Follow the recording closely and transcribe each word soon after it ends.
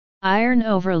Iron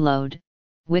overload,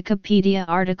 Wikipedia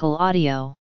article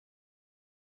audio.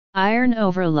 Iron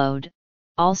overload,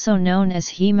 also known as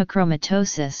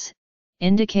hemochromatosis,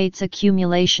 indicates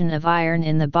accumulation of iron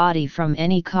in the body from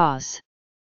any cause.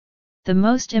 The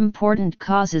most important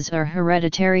causes are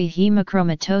hereditary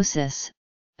hemochromatosis,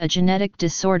 a genetic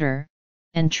disorder,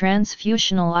 and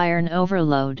transfusional iron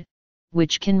overload,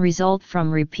 which can result from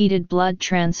repeated blood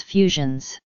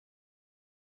transfusions.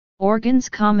 Organs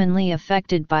commonly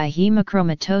affected by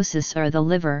hemochromatosis are the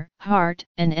liver, heart,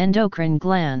 and endocrine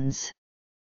glands.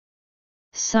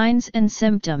 Signs and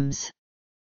symptoms.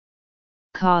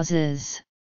 Causes.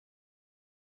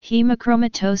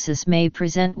 Hemochromatosis may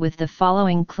present with the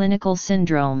following clinical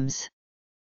syndromes.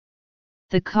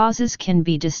 The causes can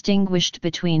be distinguished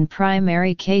between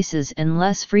primary cases and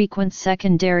less frequent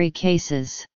secondary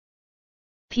cases.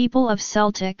 People of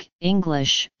Celtic,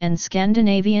 English, and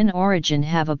Scandinavian origin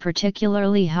have a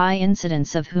particularly high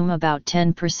incidence, of whom about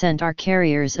 10% are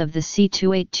carriers of the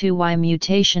C282Y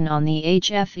mutation on the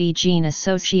HFE gene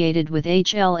associated with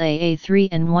HLA-A3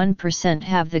 and 1%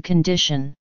 have the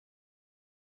condition.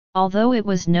 Although it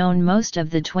was known most of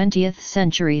the 20th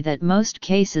century that most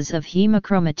cases of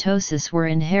hemochromatosis were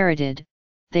inherited,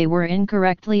 they were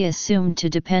incorrectly assumed to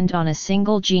depend on a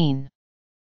single gene.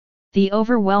 The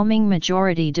overwhelming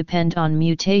majority depend on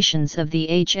mutations of the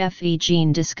HFE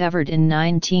gene discovered in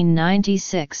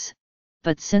 1996,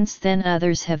 but since then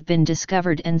others have been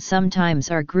discovered and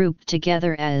sometimes are grouped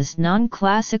together as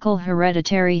non-classical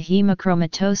hereditary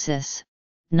hemochromatosis,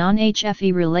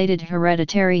 non-HFE-related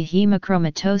hereditary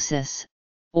hemochromatosis,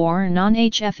 or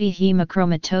non-HFE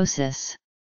hemochromatosis.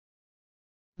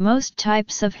 Most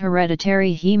types of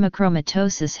hereditary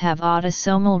hemochromatosis have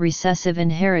autosomal recessive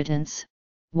inheritance,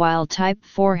 while type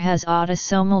 4 has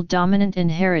autosomal dominant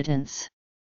inheritance.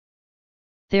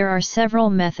 There are several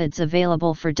methods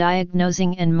available for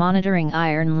diagnosing and monitoring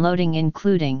iron loading,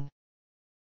 including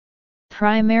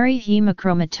primary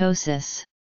hemochromatosis.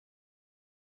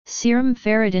 Serum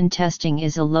ferritin testing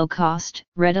is a low-cost,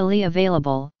 readily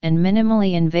available, and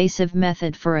minimally invasive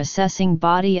method for assessing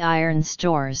body iron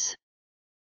stores.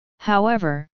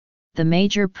 However, the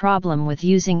major problem with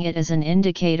using it as an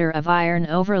indicator of iron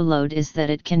overload is that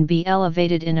it can be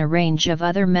elevated in a range of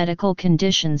other medical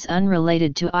conditions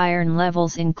unrelated to iron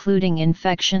levels, including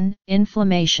infection,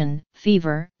 inflammation,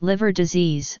 fever, liver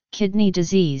disease, kidney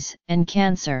disease, and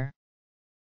cancer.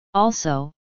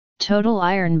 Also, total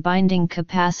iron binding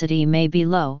capacity may be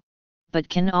low, but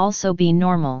can also be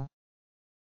normal.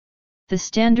 The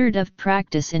standard of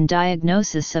practice in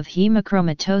diagnosis of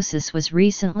hemochromatosis was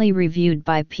recently reviewed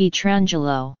by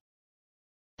Pietrangelo.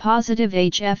 Positive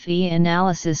HFE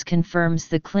analysis confirms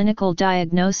the clinical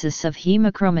diagnosis of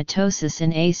hemochromatosis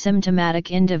in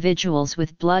asymptomatic individuals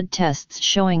with blood tests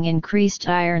showing increased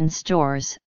iron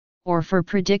stores, or for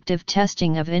predictive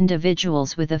testing of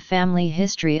individuals with a family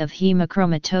history of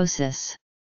hemochromatosis.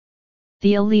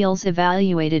 The alleles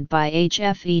evaluated by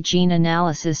HFE gene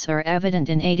analysis are evident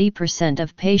in 80%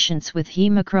 of patients with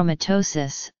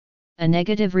hemochromatosis. A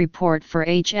negative report for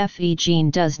HFE gene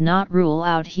does not rule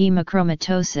out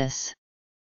hemochromatosis.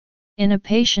 In a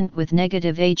patient with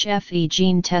negative HFE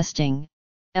gene testing,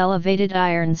 elevated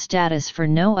iron status for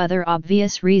no other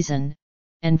obvious reason,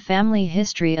 and family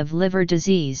history of liver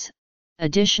disease,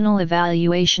 additional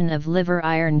evaluation of liver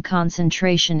iron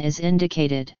concentration is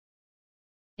indicated.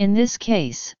 In this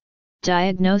case,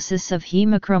 diagnosis of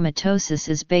hemochromatosis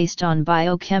is based on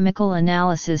biochemical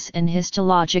analysis and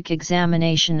histologic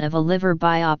examination of a liver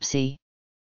biopsy.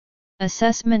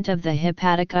 Assessment of the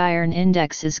hepatic iron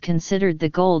index is considered the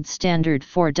gold standard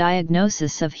for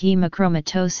diagnosis of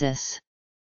hemochromatosis.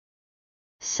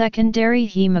 Secondary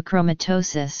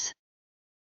hemochromatosis.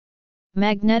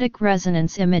 Magnetic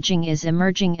resonance imaging is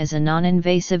emerging as a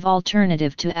non-invasive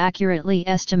alternative to accurately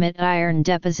estimate iron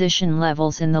deposition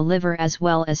levels in the liver as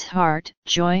well as heart,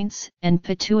 joints, and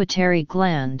pituitary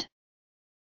gland.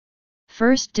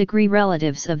 First-degree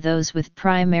relatives of those with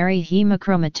primary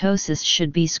hemochromatosis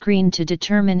should be screened to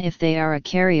determine if they are a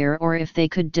carrier or if they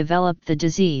could develop the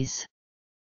disease.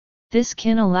 This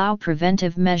can allow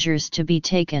preventive measures to be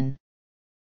taken.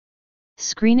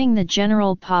 Screening the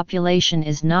general population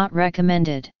is not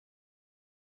recommended.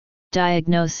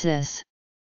 Diagnosis.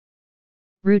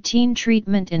 Routine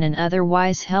treatment in an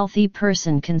otherwise healthy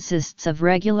person consists of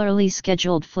regularly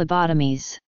scheduled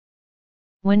phlebotomies.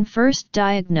 When first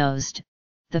diagnosed,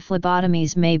 the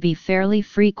phlebotomies may be fairly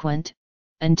frequent,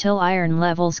 until iron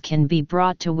levels can be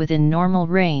brought to within normal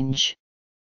range.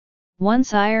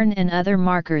 Once iron and other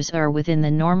markers are within the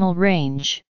normal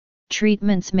range,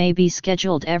 Treatments may be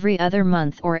scheduled every other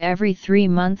month or every 3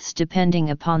 months depending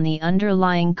upon the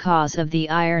underlying cause of the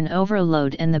iron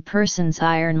overload and the person's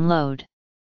iron load.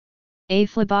 A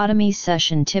phlebotomy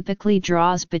session typically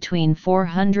draws between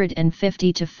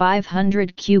 450 to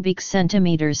 500 cubic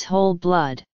centimeters whole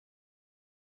blood.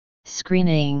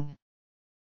 Screening.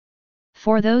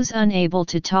 For those unable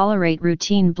to tolerate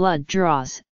routine blood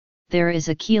draws, there is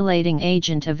a chelating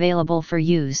agent available for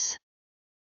use.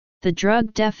 The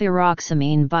drug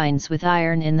deferoxamine binds with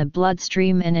iron in the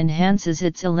bloodstream and enhances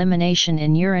its elimination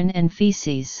in urine and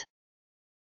feces.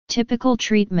 Typical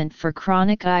treatment for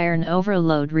chronic iron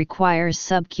overload requires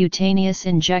subcutaneous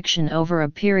injection over a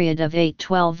period of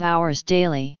 8-12 hours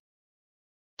daily.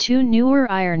 2 newer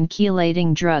iron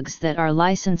chelating drugs that are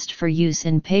licensed for use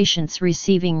in patients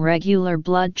receiving regular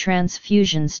blood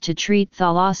transfusions to treat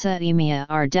thalassemia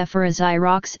are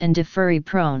deferazirox and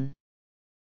deferiprone.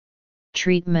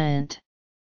 Treatment.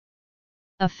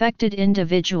 Affected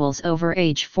individuals over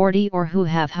age 40 or who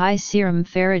have high serum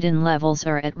ferritin levels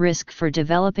are at risk for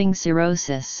developing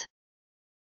cirrhosis.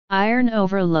 Iron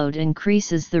overload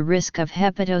increases the risk of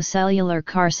hepatocellular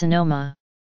carcinoma.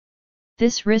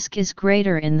 This risk is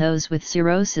greater in those with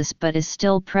cirrhosis but is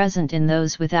still present in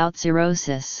those without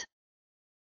cirrhosis.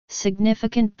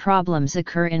 Significant problems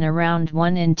occur in around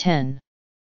 1 in 10.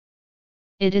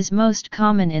 It is most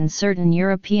common in certain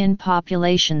European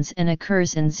populations and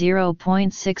occurs in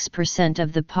 0.6%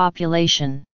 of the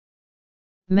population.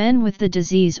 Men with the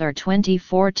disease are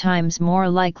 24 times more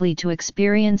likely to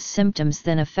experience symptoms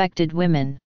than affected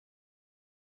women.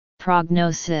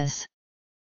 Prognosis.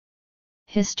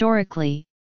 Historically,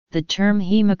 the term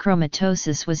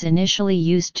hemochromatosis was initially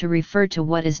used to refer to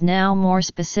what is now more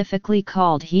specifically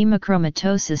called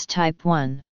hemochromatosis type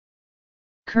 1.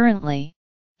 Currently,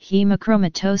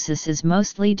 hemochromatosis is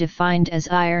mostly defined as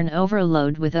iron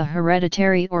overload with a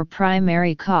hereditary or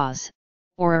primary cause,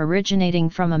 or originating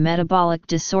from a metabolic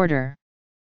disorder.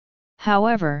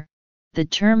 However, the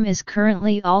term is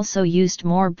currently also used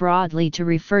more broadly to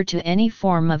refer to any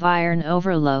form of iron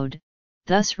overload,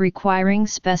 thus requiring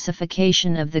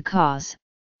specification of the cause,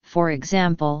 for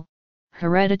example,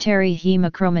 hereditary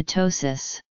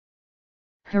hemochromatosis.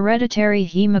 Hereditary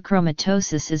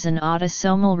hemochromatosis is an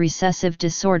autosomal recessive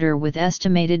disorder with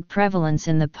estimated prevalence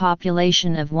in the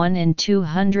population of 1 in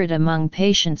 200 among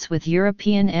patients with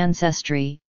European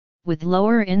ancestry, with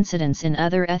lower incidence in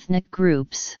other ethnic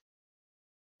groups.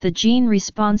 The gene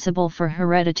responsible for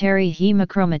hereditary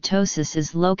hemochromatosis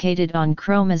is located on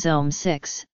chromosome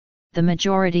 6. The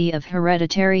majority of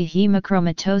hereditary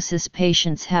hemochromatosis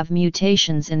patients have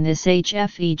mutations in this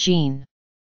HFE gene.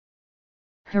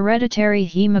 Hereditary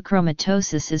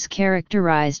hemochromatosis is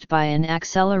characterized by an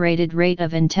accelerated rate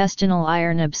of intestinal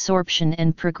iron absorption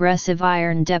and progressive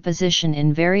iron deposition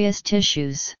in various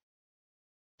tissues.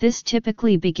 This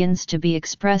typically begins to be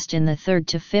expressed in the 3rd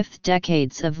to 5th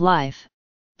decades of life,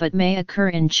 but may occur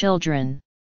in children.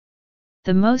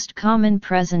 The most common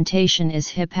presentation is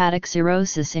hepatic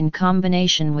cirrhosis in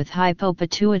combination with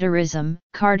hypopituitarism,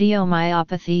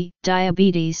 cardiomyopathy,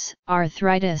 diabetes,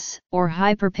 arthritis, or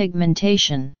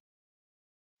hyperpigmentation.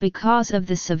 Because of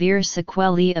the severe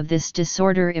sequelae of this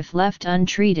disorder if left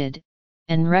untreated,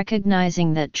 and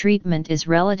recognizing that treatment is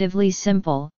relatively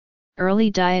simple,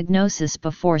 early diagnosis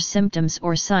before symptoms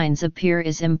or signs appear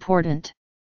is important.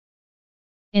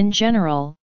 In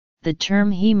general, the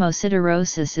term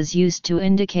hemosiderosis is used to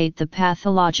indicate the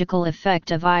pathological effect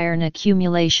of iron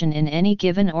accumulation in any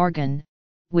given organ,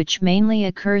 which mainly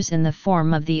occurs in the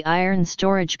form of the iron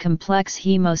storage complex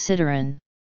hemosiderin.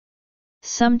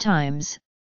 Sometimes,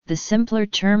 the simpler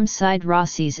term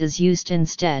siderosis is used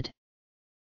instead.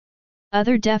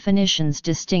 Other definitions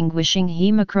distinguishing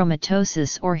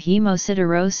hemochromatosis or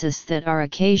hemosiderosis that are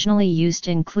occasionally used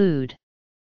include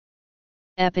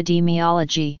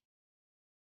epidemiology.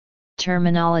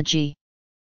 Terminology.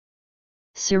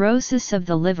 Cirrhosis of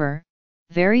the liver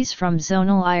varies from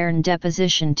zonal iron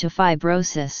deposition to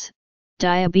fibrosis,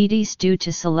 diabetes due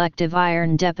to selective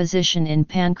iron deposition in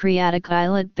pancreatic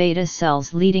islet beta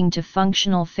cells leading to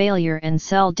functional failure and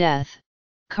cell death,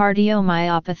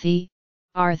 cardiomyopathy,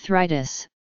 arthritis,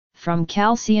 from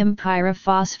calcium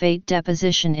pyrophosphate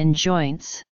deposition in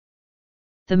joints.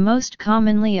 The most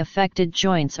commonly affected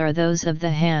joints are those of the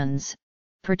hands,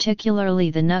 particularly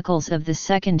the knuckles of the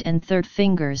second and third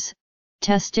fingers,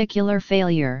 testicular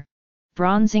failure,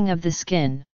 bronzing of the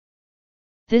skin.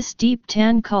 This deep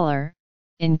tan color,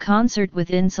 in concert with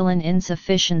insulin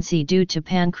insufficiency due to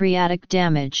pancreatic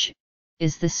damage,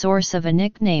 is the source of a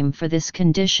nickname for this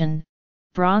condition,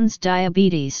 bronze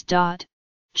diabetes.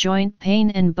 Joint pain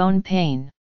and bone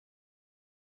pain.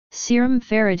 Serum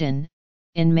ferritin,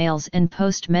 in males and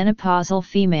postmenopausal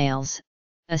females,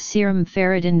 a serum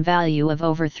ferritin value of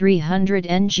over 300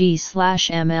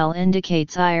 Ng/ml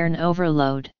indicates iron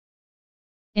overload.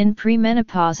 In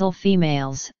premenopausal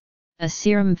females, a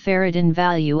serum ferritin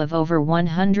value of over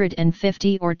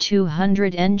 150 or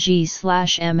 200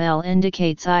 Ng/ml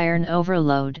indicates iron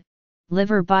overload.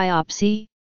 Liver biopsy,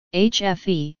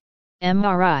 HFE,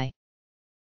 MRI.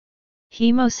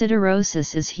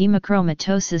 Hemosiderosis is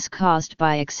hemochromatosis caused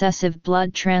by excessive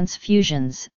blood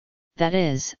transfusions, that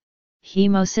is,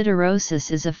 hemosiderosis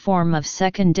is a form of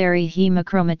secondary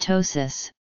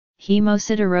hemochromatosis.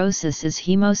 Hemosiderosis is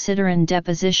hemosiderin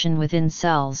deposition within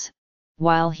cells,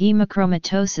 while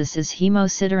hemochromatosis is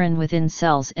hemosiderin within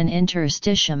cells and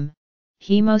interstitium.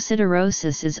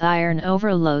 Hemosiderosis is iron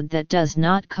overload that does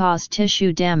not cause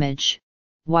tissue damage,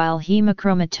 while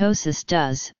hemochromatosis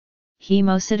does.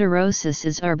 Hemosiderosis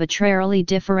is arbitrarily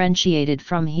differentiated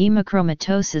from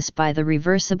hemochromatosis by the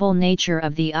reversible nature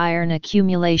of the iron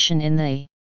accumulation in the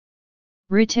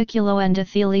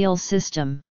reticuloendothelial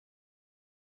system.